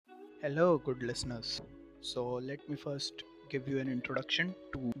Hello, good listeners. So, let me first give you an introduction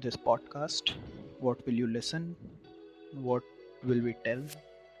to this podcast. What will you listen? What will we tell?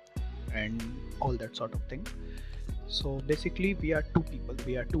 And all that sort of thing. So, basically, we are two people.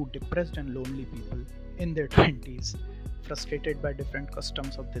 We are two depressed and lonely people in their 20s, frustrated by different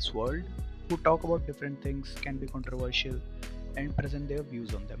customs of this world, who talk about different things, can be controversial, and present their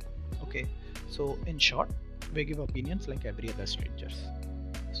views on them. Okay, so in short, we give opinions like every other strangers.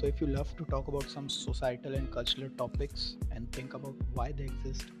 So, if you love to talk about some societal and cultural topics and think about why they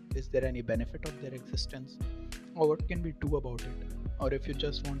exist, is there any benefit of their existence, or what can we do about it, or if you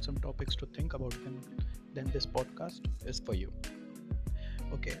just want some topics to think about them, then this podcast is for you.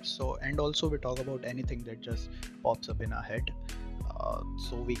 Okay, so and also we talk about anything that just pops up in our head.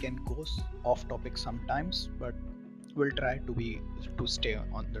 So we can go off topic sometimes, but we'll try to stay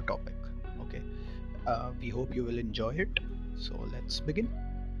on the topic. Okay, we hope you will enjoy it. So let's begin.